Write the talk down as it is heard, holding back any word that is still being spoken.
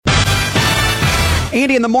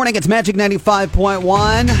Andy in the morning, it's Magic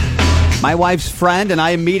 95.1. My wife's friend and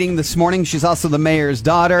I am meeting this morning. She's also the mayor's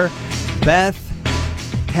daughter, Beth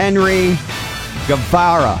Henry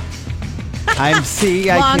Guevara. I'm C.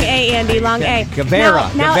 Long A, Andy, long A. Guevara.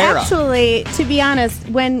 Now, Guevara. actually, to be honest,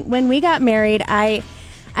 when we got married, I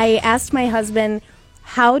asked my husband,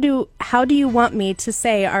 how do you want me to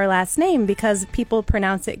say our last name? Because people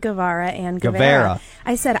pronounce it Guevara and Guevara.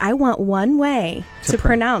 I said, I want one way to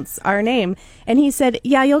pronounce our name. And he said,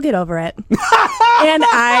 yeah, you'll get over it. And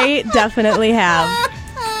I definitely have.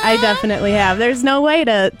 There's no way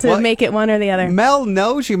to make it one or the other. Mel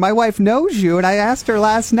knows you. My wife knows you. And I asked her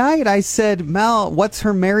last night, I said, Mel, what's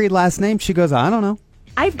her married last name? She goes, I don't know.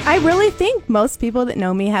 I really think most people that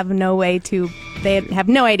know me have no idea how to pronounce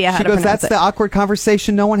it. She goes, that's the awkward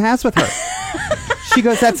conversation no one has with her. She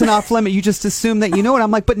goes, that's an off limit. You just assume that you know it.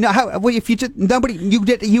 I'm like, but no, if you just, nobody,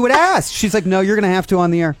 you would ask. She's like, no, you're going to have to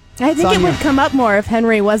on the air. I think it would come up more if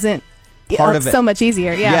Henry wasn't part of it. So much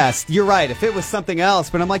easier. Yeah. Yes, you're right. If it was something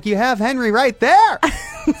else, but I'm like, you have Henry right there.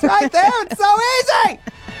 It's right there. It's so easy.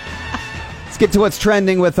 Let's get to what's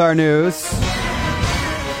trending with our news.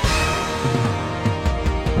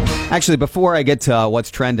 Actually, before I get to what's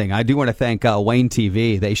trending, I do want to thank Wayne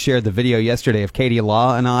TV. They shared the video yesterday of Katie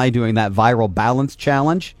Law and I doing that viral balance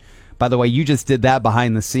challenge. By the way, you just did that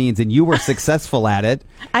behind the scenes, and you were successful at it.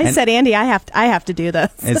 I said, Andy, I have to do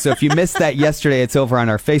this. And so if you missed that yesterday, it's over on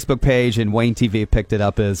our Facebook page, and Wayne TV picked it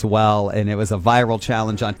up as well. And it was a viral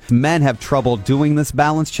challenge on men have trouble doing this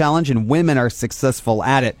balance challenge, and women are successful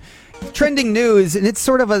at it. Trending news, and it's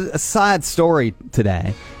sort of a sad story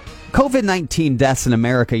today. COVID-19 deaths in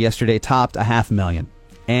America yesterday topped 500,000,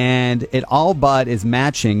 and it all but is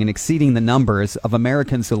matching and exceeding the numbers of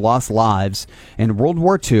Americans who lost lives in World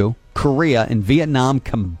War II, Korea, and Vietnam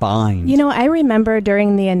combined. You know, I remember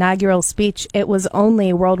during the inaugural speech, it was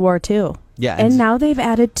only World War II. Yeah. And now they've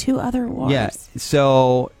added 2 other wars. Yeah,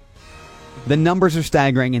 so the numbers are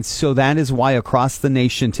staggering, and so that is why across the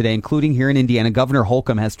nation today, including here in Indiana, Governor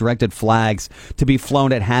Holcomb has directed flags to be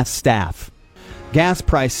flown at half staff. Gas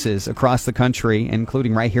prices across the country,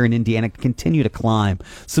 including right here in Indiana, continue to climb.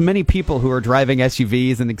 So many people who are driving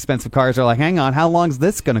SUVs and expensive cars are like, hang on, how long is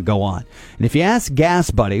this going to go on? And if you ask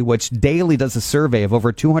Gas Buddy, which daily does a survey of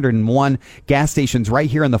over 201 gas stations right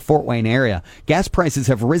here in the Fort Wayne area, gas prices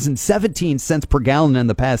have risen 17 cents per gallon in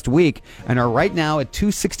the past week and are right now at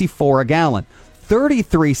 $2.64 a gallon.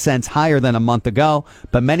 33 cents higher than a month ago,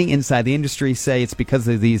 but many inside the industry say it's because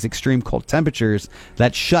of these extreme cold temperatures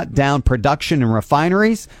that shut down production in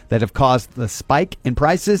refineries that have caused the spike in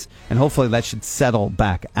prices, and hopefully that should settle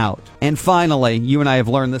back out. And finally, you and I have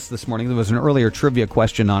learned this morning. There was an earlier trivia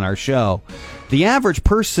question on our show. The average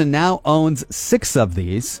person now owns 6 of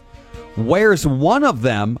these, wears one of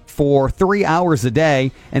them for 3 hours a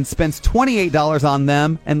day, and spends $28 on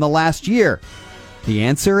them in the last year. The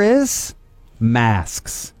answer is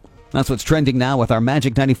masks. That's what's trending now with our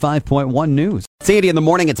Magic 95.1 news. It's Andy in the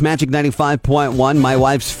morning. It's Magic 95.1. My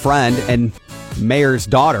wife's friend and mayor's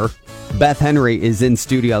daughter, Beth Henry, is in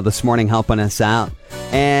studio this morning helping us out.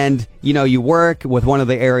 And, you know, you work with one of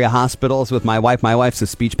the area hospitals with my wife. My wife's a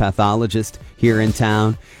speech pathologist here in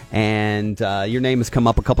town. And your name has come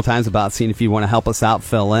up a couple times about seeing if you want to help us out,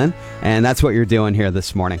 fill in. And that's what you're doing here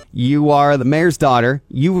this morning. You are the mayor's daughter.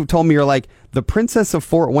 You told me you're like the Princess of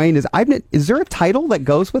Fort Wayne. Is there a title that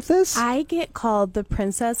goes with this? I get called the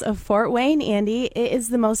Princess of Fort Wayne, Andy. It is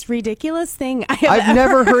the most ridiculous thing I've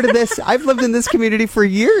never heard of this. I've lived in this community for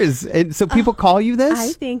years. And so people call you this?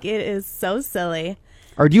 I think it is so silly.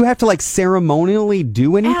 Or do you have to like ceremonially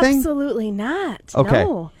do anything? Absolutely not. Okay.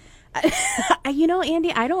 No. You know,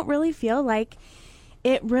 Andy, I don't really feel like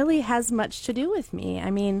it really has much to do with me.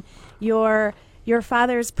 I mean, your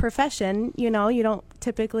father's profession, you know, you don't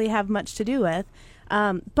typically have much to do with.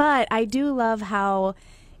 But I do love how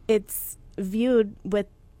it's viewed with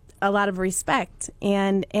a lot of respect.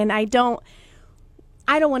 And I don't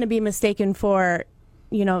want to be mistaken for,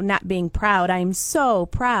 you know, not being proud. I'm so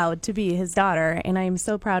proud to be his daughter, and I am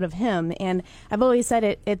so proud of him. And I've always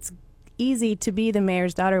said it's easy to be the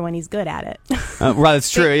mayor's daughter when he's good at it. Well,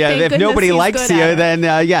 that's true. Yeah, if nobody likes you, then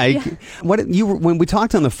yeah. When we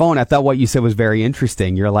talked on the phone, I thought what you said was very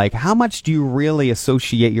interesting. You're like, how much do you really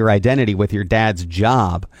associate your identity with your dad's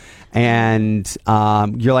job? And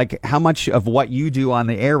you're like, how much of what you do on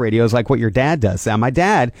the air radio is like what your dad does? Now, my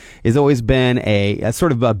dad has always been a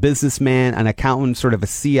sort of a businessman, an accountant, sort of a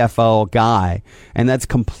CFO guy. And that's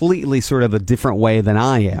completely sort of a different way than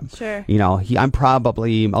I am. Sure. You know, I'm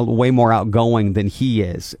probably way more more outgoing than he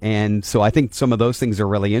is. And so I think some of those things are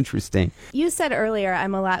really interesting. You said earlier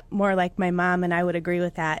I'm a lot more like my mom, and I would agree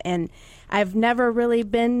with that. And I've never really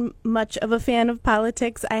been much of a fan of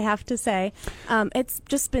politics, I have to say. It's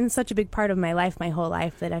just been such a big part of my life, my whole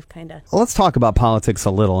life, that I've kind of... Well, let's talk about politics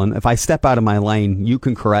a little. And if I step out of my lane, you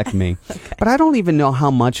can correct me. Okay. But I don't even know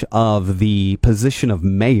how much of the position of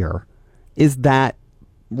mayor is that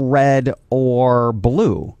red or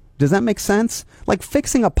blue. Does that make sense? Like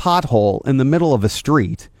fixing a pothole in the middle of a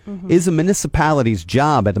street is a municipality's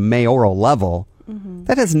job at a mayoral level.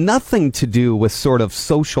 That has nothing to do with sort of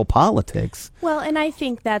social politics. Well, and I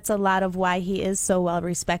think that's a lot of why he is so well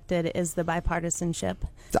respected is the bipartisanship.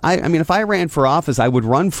 I mean, if I ran for office, I would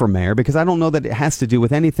run for mayor because I don't know that it has to do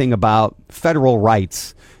with anything about federal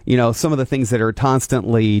rights. You know, some of the things that are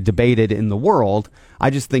constantly debated in the world. I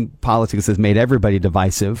just think politics has made everybody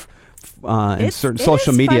divisive. And certain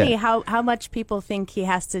social media. It's funny how much people think he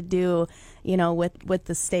has to do, you know, with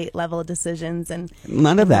the state level decisions and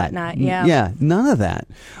none of that. Whatnot. Yeah, none of that.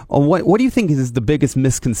 What do you think is the biggest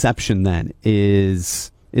misconception then?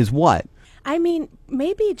 Is what? I mean,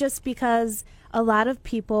 maybe just because a lot of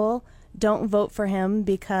people don't vote for him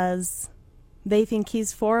because they think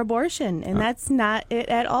he's for abortion, and that's not it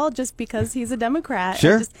at all. Just because he's a Democrat,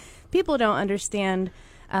 sure. People don't understand,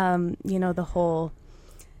 you know, the whole,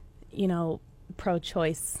 you know,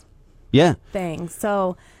 pro-choice thing.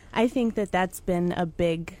 So I think that's been a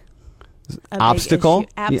big obstacle. Big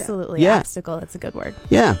Absolutely. Yeah. Obstacle. That's a good word.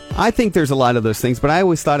 Yeah. I think there's a lot of those things, but I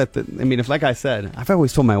always thought if like I said, I've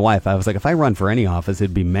always told my wife, I was like, if I run for any office,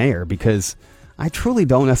 it'd be mayor, because I truly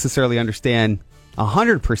don't necessarily understand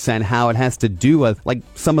 100% how it has to do with like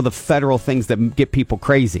some of the federal things that get people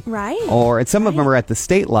crazy. Right. And some of them are at the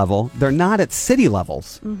state level. They're not at city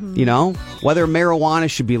levels. You know, whether marijuana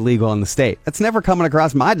should be legal in the state. That's never coming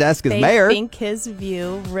across my desk as mayor. I think his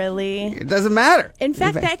view really... It doesn't matter. In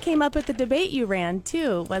fact, that came up at the debate you ran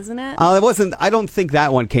too, wasn't it? It wasn't. I don't think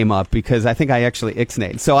that one came up because I think I actually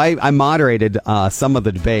ixnayed. So I moderated some of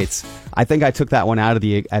the debates. I think I took that one out of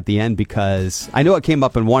at the end because I know it came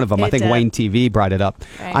up in one of them. I think did. Wayne TV brought it up.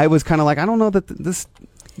 Right. I was kind of like, I don't know that this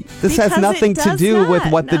Because has nothing it to does do with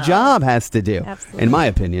not, what the no. job has to do, Absolutely. in my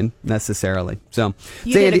opinion, necessarily. So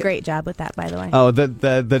You did a great job with that, by the way. Oh,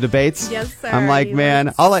 the debates? Yes, sir. I'm like, You man,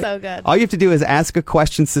 were so good. all you have to do is ask a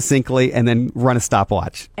question succinctly and then run a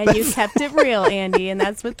stopwatch. And you kept it real, Andy, and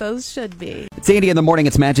that's what those should be. It's Andy in the morning.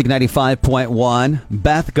 It's Magic 95.1.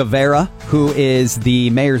 Beth Guevara, who is the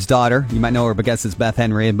mayor's daughter. You might know her, but guess it's Beth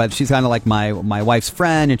Henry. But she's kind of like my wife's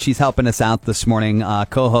friend, and she's helping us out this morning,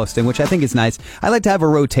 co-hosting, which I think is nice. I like to have a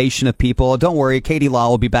rotation of people. Don't worry, Katie Law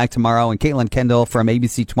will be back tomorrow, and Caitlin Kendall from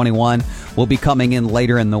ABC 21 will be coming in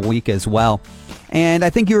later in the week as well. And I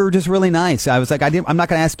think you were just really nice. I was like, I'm not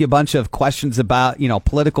going to ask you a bunch of questions about,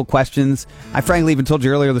 political questions. I frankly even told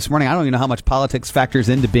you earlier this morning, I don't even know how much politics factors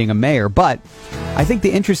into being a mayor. But I think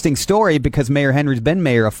the interesting story, because Mayor Henry's been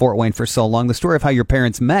mayor of Fort Wayne for so long, the story of how your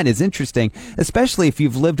parents met is interesting, especially if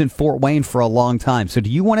you've lived in Fort Wayne for a long time. So do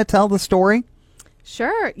you want to tell the story?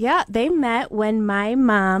 Sure. Yeah. They met when my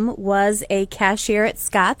mom was a cashier at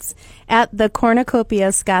Scott's, at the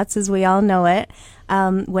Cornucopia Scott's, as we all know it,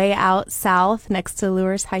 way out south next to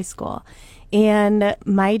Lewis High School. And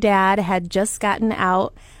my dad had just gotten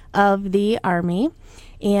out of the Army,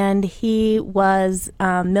 and he was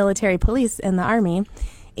military police in the Army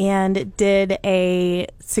and did a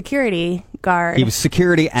security guard. He was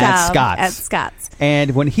security at Scott's. At Scott's.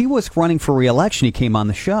 And when he was running for re-election, he came on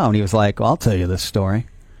the show and he was like, well, I'll tell you this story.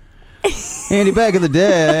 Andy, back in the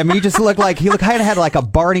day, I mean, he just looked like, kind of had like a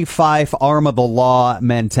Barney Fife arm of the law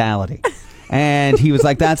mentality. And he was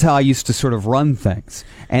like, that's how I used to sort of run things.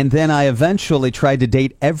 And then I eventually tried to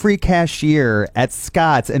date every cashier at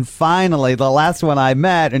Scott's. And finally, the last one I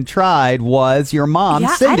met and tried was your mom,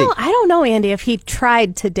 Cindy. I don't know, Andy, if he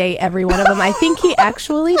tried to date every one of them. I think he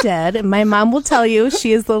actually did. My mom will tell you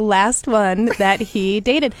she is the last one that he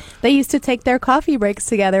dated. They used to take their coffee breaks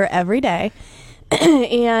together every day.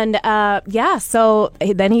 And so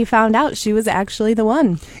then he found out she was actually the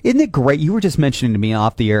one. Isn't it great? You were just mentioning to me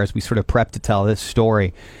off the air as we sort of prep to tell this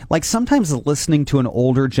story. Like sometimes listening to an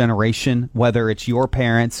older generation, whether it's your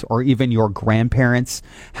parents or even your grandparents,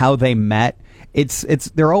 how they met,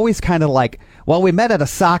 they're always kind of like, well, we met at a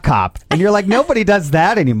sock hop, and you're like, nobody does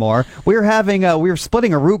that anymore. We were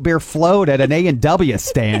splitting a root beer float at an A&W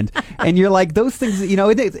stand, and you're like, those things,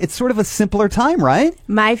 it's sort of a simpler time, right?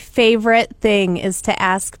 My favorite thing is to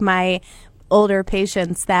ask my older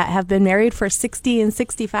patients that have been married for 60 and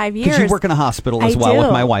 65 years. Because you work in a hospital as well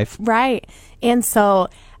with my wife. Right. And so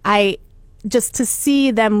I just to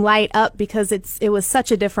see them light up, because it was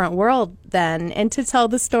such a different world then, and to tell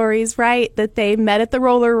the stories, right, that they met at the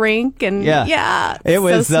roller rink, and it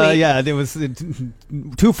was so sweet. it was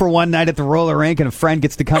 2 for 1 night at the roller rink, and a friend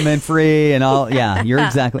gets to come in free and all. Yeah, you're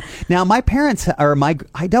exactly. Now my parents are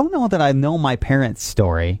I don't know that I know my parents'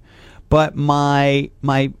 story, but my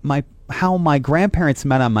how my grandparents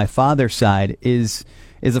met on my father's side is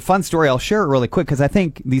a fun story. I'll share it really quick because I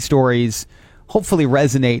think these stories hopefully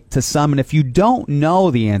resonate to some. And if you don't know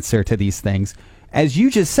the answer to these things, as you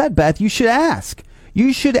just said, Beth, you should ask.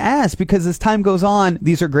 You should ask, because as time goes on,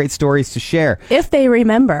 these are great stories to share. If they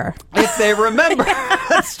remember. If they remember.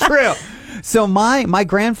 That's true. So my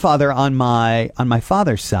grandfather on my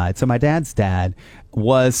father's side, so my dad's dad,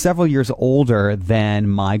 was several years older than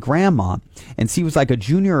my grandma. And she was like a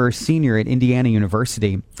junior or senior at Indiana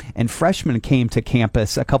University. And freshmen came to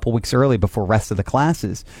campus a couple weeks early before rest of the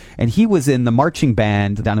classes. And he was in the marching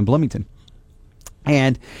band down in Bloomington.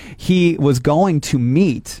 And he was going to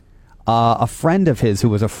meet a friend of his who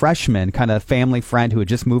was a freshman, kind of family friend who had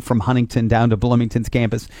just moved from Huntington down to Bloomington's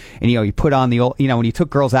campus. And, he put on the old, when he took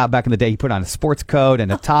girls out back in the day, he put on a sports coat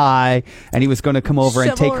and a tie, and he was going to come over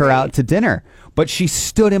and take her out to dinner. But she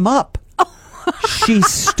stood him up. She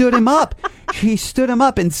stood him up. She stood him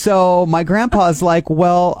up. And so my grandpa's like,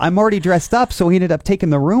 well, I'm already dressed up. So he ended up taking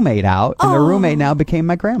the roommate out, and the roommate now became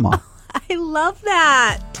my grandma. I love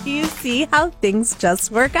that. Do you see how things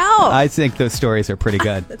just work out? I think those stories are pretty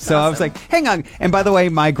good. So awesome. I was like, hang on. And by the way,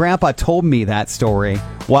 my grandpa told me that story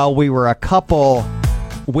while we were a couple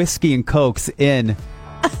whiskey and cokes in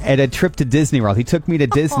at a trip to Disney World. He took me to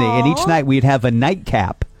Disney, and each night we'd have a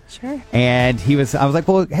nightcap. Sure. And I was like,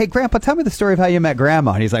 well, hey, Grandpa, tell me the story of how you met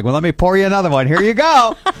Grandma. And he's like, well, let me pour you another one. Here you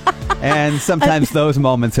go. And sometimes those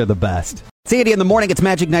moments are the best. Sandy in the morning, it's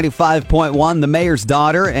Magic 95.1, the mayor's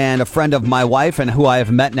daughter and a friend of my wife, and who I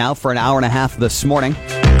have met now for an hour and a half this morning.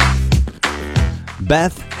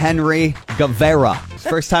 Beth Henry Guevara.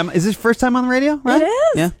 Is this first time on the radio? Right? It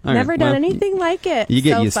is. Yeah. All Never right. done anything like it. You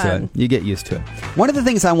get so used fun. to it. You get used to it. One of the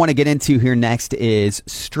things I want to get into here next is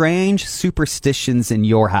strange superstitions in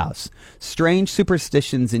your house. Strange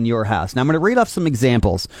superstitions in your house. Now, I'm going to read off some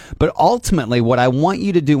examples, but ultimately what I want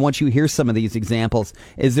you to do once you hear some of these examples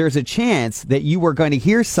is there's a chance that you are going to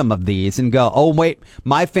hear some of these and go, oh, wait,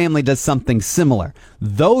 my family does something similar.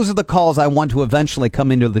 Those are the calls I want to eventually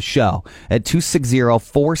come into the show at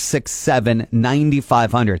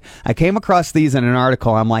 260-467-9500. I came across these in an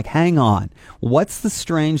article. I'm like, hang on. What's the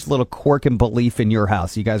strange little quirk and belief in your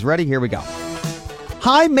house? You guys ready? Here we go.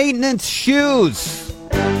 High maintenance shoes.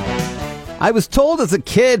 I was told as a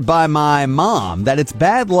kid by my mom that it's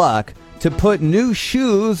bad luck to put new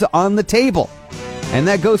shoes on the table. And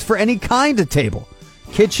that goes for any kind of table.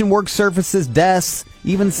 Kitchen work surfaces, desks,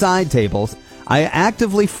 even side tables. I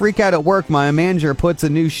actively freak out at work. My manager puts a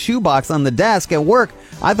new shoebox on the desk at work.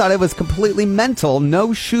 I thought it was completely mental.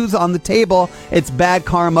 No shoes on the table. It's bad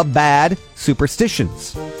karma, bad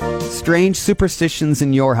superstitions. Strange superstitions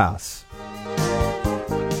in your house.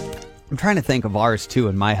 I'm trying to think of ours, too,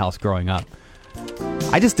 in my house growing up.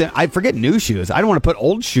 I forget new shoes. I don't want to put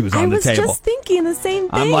old shoes on the table. I was just thinking the same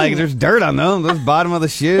thing. I'm like, there's dirt on them. Those bottom of the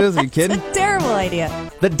shoes. Are you kidding? It's a terrible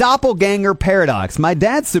idea. The doppelganger paradox. My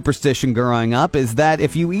dad's superstition growing up is that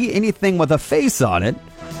if you eat anything with a face on it,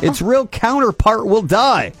 its real counterpart will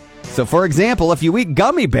die. So, for example, if you eat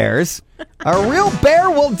gummy bears, a real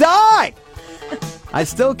bear will die. I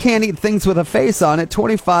still can't eat things with a face on it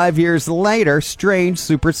 25 years later. Strange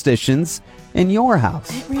superstitions in your house.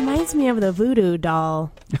 It reminds me of the voodoo doll.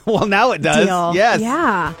 Well, now it does. Deal. Yes.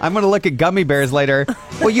 Yeah. I'm going to look at gummy bears later.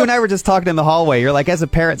 Well, you and I were just talking in the hallway. You're like, as a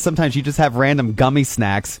parent, sometimes you just have random gummy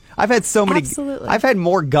snacks. I've had so many. Absolutely. I've had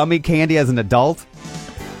more gummy candy as an adult,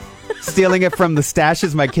 stealing it from the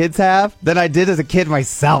stashes my kids have, than I did as a kid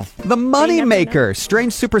myself. The money maker.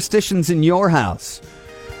 Strange superstitions in your house.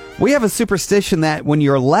 We have a superstition that when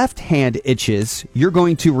your left hand itches, you're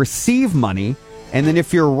going to receive money. And then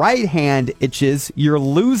if your right hand itches, you're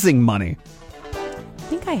losing money. I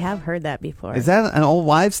think I have heard that before. Is that an old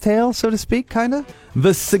wives' tale, so to speak, kind of?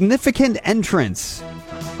 The significant entrance.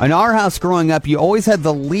 In our house growing up, you always had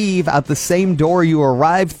to leave out the same door you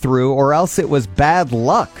arrived through, or else it was bad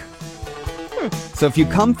luck. So if you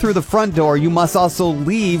come through the front door, you must also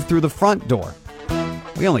leave through the front door.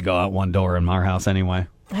 We only go out one door in our house anyway.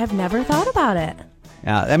 I've never thought about it.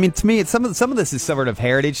 Yeah, I mean, to me, some of this is sort of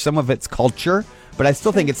heritage, some of it's culture, but I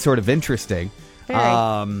still think it's sort of interesting. Very.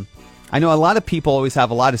 I know a lot of people always have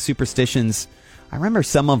a lot of superstitions. I remember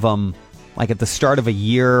some of them, like at the start of a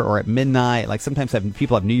year or at midnight. Like sometimes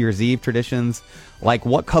people have New Year's Eve traditions. Like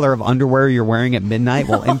what color of underwear you're wearing at midnight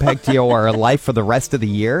will impact your life for the rest of the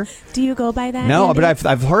year. Do you go by that? No, Andy? but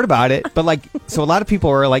I've heard about it. But like, so a lot of people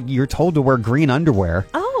are like, you're told to wear green underwear.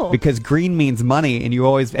 Oh. Because green means money, and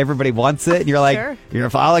everybody wants it, and you're like, Sure.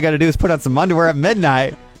 All I got to do is put on some underwear at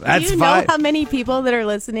midnight. That's Do you fine. know how many people that are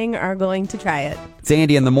listening are going to try it? It's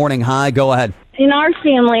Andy in the morning. Hi, go ahead. In our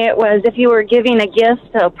family, it was if you were giving a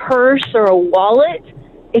gift, a purse or a wallet,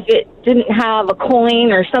 if it didn't have a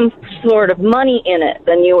coin or some sort of money in it,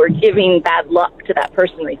 then you were giving bad luck to that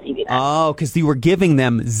person receiving it. Oh, because you were giving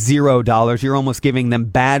them $0. You're almost giving them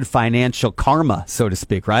bad financial karma, so to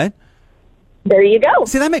speak, right? There you go.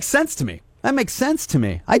 See, that makes sense to me.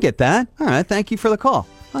 I get that. All right, thank you for the call.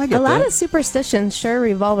 I get A lot that. of superstitions sure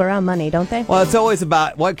revolve around money, don't they? Well, it's always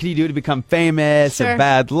about what can you do to become famous or Sure.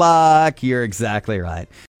 bad luck. You're exactly right.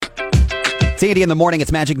 It's Andy in the morning.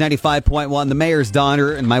 It's Magic 95.1. The mayor's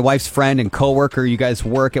daughter and my wife's friend and coworker, you guys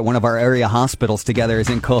work at one of our area hospitals together, is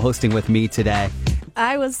in co-hosting with me today.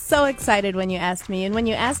 I was so excited when you asked me. And when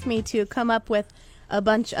you asked me to come up with a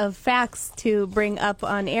bunch of facts to bring up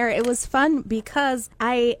on air, it was fun because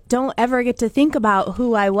I don't ever get to think about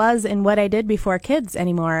who I was and what I did before kids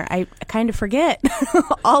anymore. I kind of forget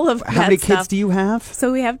all of that How many stuff. kids do you have?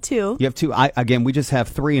 So we have two. You have two. We just have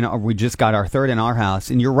three, and we just got our third in our house.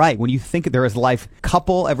 And you're right. When you think there is life,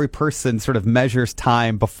 every person sort of measures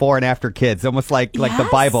time before and after kids, almost like the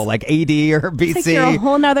Yes. Bible, like AD or BC. It's like you're a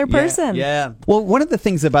whole nother person. Yeah. Well, one of the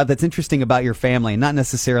things that's interesting about your family, not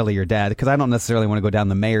necessarily your dad, because I don't necessarily want to go down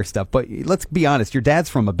the mayor stuff, but let's be honest, your dad's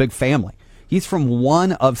from a big family. He's from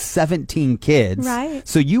one of 17 kids. Right.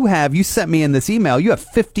 So you sent me in this email, you have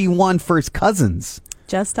 51 first cousins.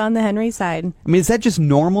 Just on the Henry side. I mean, is that just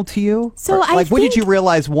normal to you? So Or, I when did think- you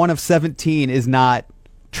realize one of 17 is not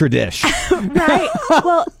tradition? Right.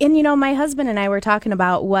 Well, and my husband and I were talking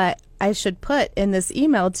about what I should put in this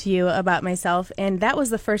email to you about myself. And that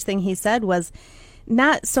was the first thing he said was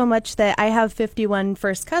not so much that I have 51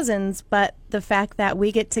 first cousins, but the fact that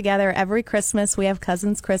we get together every Christmas. We have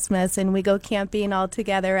Cousins Christmas, and we go camping all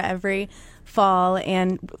together every fall,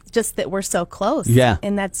 and just that we're so close. Yeah.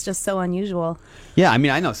 And that's just so unusual. Yeah, I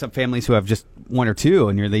mean, I know some families who have just one or two,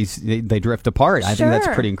 and they drift apart. I think that's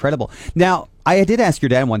Sure. pretty incredible. Now, I did ask your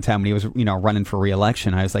dad one time when he was, running for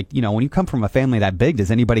re-election. I was like, when you come from a family that big,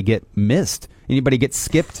 does anybody get missed? Anybody get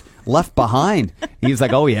skipped, left behind? He was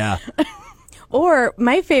like, oh yeah. Or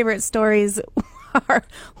my favorite stories are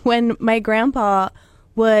when my grandpa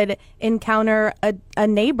would encounter a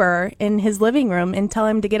neighbor in his living room and tell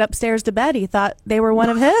him to get upstairs to bed. He thought they were one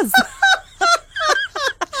of his.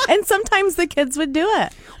 And sometimes the kids would do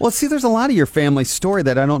it. Well, see, there's a lot of your family story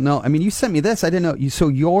that I don't know. I mean, you sent me this. I didn't know. So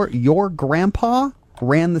your grandpa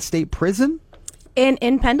ran the state prison?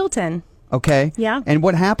 In Pendleton. Okay. Yeah. And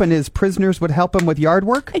what happened is prisoners would help him with yard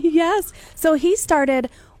work? Yes. So he started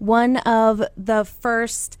one of the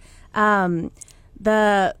first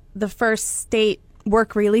the first state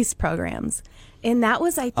work release programs. And that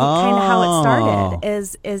was, I think, kind of how it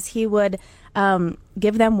started, is he would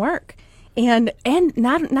give them work. And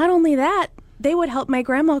not only that, they would help my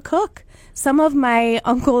grandma cook. Some of my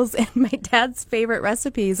uncles and my dad's favorite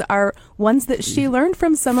recipes are ones that she learned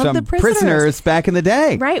from some of the prisoners back in the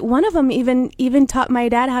day. Right. One of them even taught my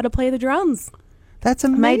dad how to play the drums. That's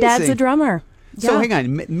amazing. My dad's a drummer. So Yeah. hang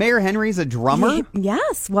on, Mayor Henry's a drummer?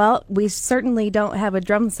 Yes. Well, we certainly don't have a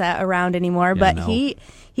drum set around anymore, but no. he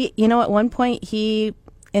at one point he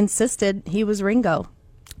insisted he was Ringo.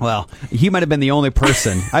 Well, he might have been the only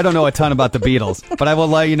person. I don't know a ton about the Beatles, but I will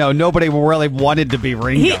let you know, nobody really wanted to be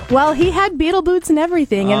Ringo. He had Beatle boots and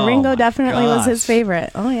everything, and Oh, Ringo my definitely was his gosh. favorite.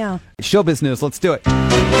 Oh, yeah. Showbiz news, let's do it.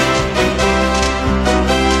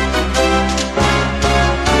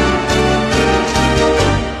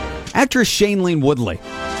 Actress Shailene Woodley.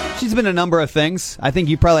 She's been in a number of things. I think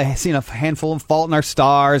you've probably seen a handful of Fault in Our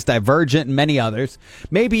Stars, Divergent, and many others.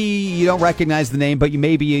 Maybe you don't recognize the name, but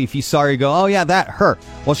maybe if you saw her, you go, oh yeah, her.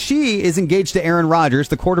 Well, she is engaged to Aaron Rodgers,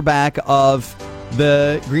 the quarterback of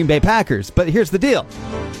the Green Bay Packers. But here's the deal.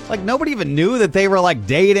 Like, nobody even knew that they were, like,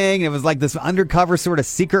 dating. It was like this undercover sort of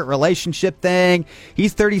secret relationship thing.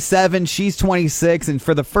 He's 37, she's 26, and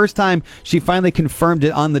for the first time, she finally confirmed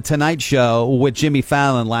it on The Tonight Show with Jimmy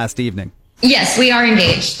Fallon last evening. Yes, we are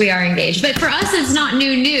engaged. We are engaged. But for us, it's not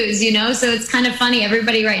new news, so it's kind of funny.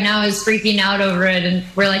 Everybody right now is freaking out over it. And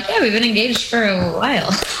we're like, yeah, we've been engaged for a while.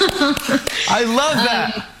 I love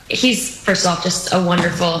that. He's, first off, just a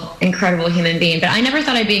wonderful, incredible human being. But I never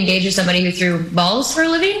thought I'd be engaged to somebody who threw balls for a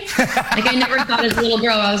living. Like, I never thought as a little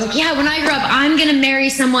girl, I was like, yeah, when I grow up, I'm going to marry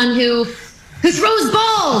someone who throws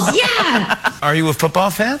balls. Yeah. Are you a football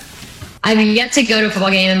fan? I've yet to go to a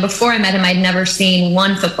football game, and before I met him, I'd never seen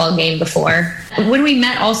one football game before. When we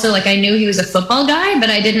met also, like, I knew he was a football guy,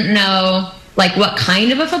 but I didn't know like what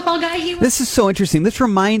kind of a football guy he was. This is so interesting. This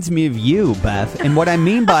reminds me of you, Beth. And what I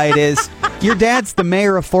mean by it is your dad's the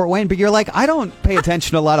mayor of Fort Wayne, but you're like, I don't pay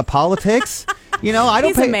attention to a lot of politics. You know, I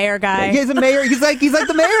don't. He's a mayor guy. He's a mayor. He's like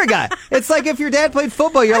the mayor guy. It's like if your dad played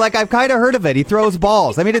football, you're like, I've kind of heard of it. He throws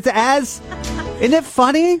balls. I mean, isn't it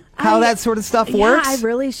funny how that sort of stuff works? Yeah, I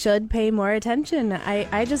really should pay more attention.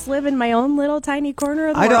 I just live in my own little tiny corner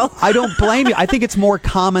of the world. I don't blame you. I think it's more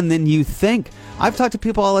common than you think. I've talked to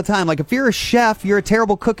people all the time. Like, if you're a chef, you're a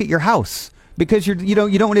terrible cook at your house because you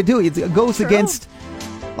don't want to do it. It goes against.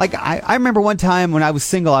 Like, I remember one time when I was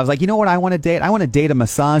single, I was like, you know what I want to date? I want to date a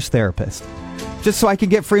massage therapist just so I can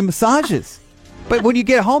get free massages. But when you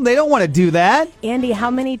get home, they don't want to do that. Andy, how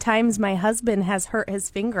many times my husband has hurt his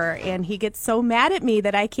finger and he gets so mad at me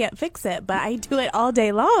that I can't fix it, but I do it all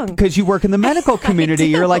day long. Because you work in the medical community.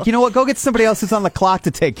 You're like, you know what? Go get somebody else who's on the clock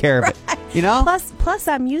to take care of it. You know? Plus,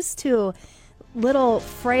 I'm used to little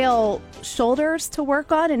frail shoulders to work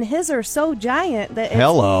on, and his are so giant that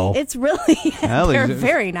it's really they're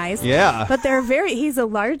very nice. Yeah, but he's a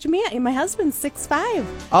large man. My husband's 6'5".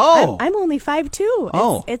 Oh, I'm only 5'2".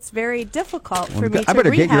 Oh, it's very difficult for me. I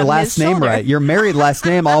better get your last name right. Your married last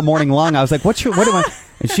name all morning long. I was like, what am I?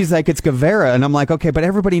 And she's like, it's Guevara. And I'm like, okay, but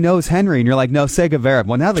everybody knows Henry. And you're like, no, say Guevara.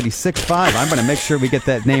 Well, now that he's 6'5", I'm going to make sure we get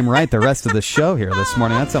that name right the rest of the show here this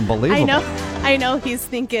morning. That's unbelievable. I know he's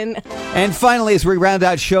thinking. And finally, as we round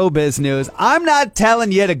out showbiz news, I'm not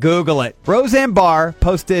telling you to Google it. Roseanne Barr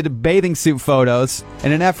posted bathing suit photos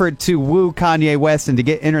in an effort to woo Kanye West and to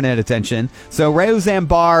get internet attention. So Roseanne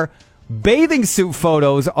Barr bathing suit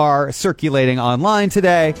photos are circulating online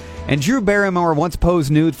today, and Drew Barrymore once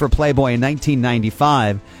posed nude for Playboy in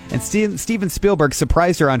 1995, and Steven Spielberg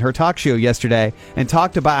surprised her on her talk show yesterday and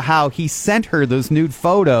talked about how he sent her those nude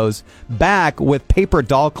photos back with paper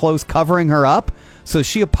doll clothes covering her up, so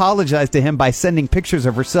she apologized to him by sending pictures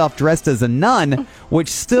of herself dressed as a nun, which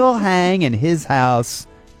still hang in his house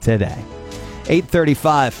today.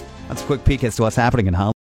 8:35. That's a quick peek as to what's happening in Hollywood.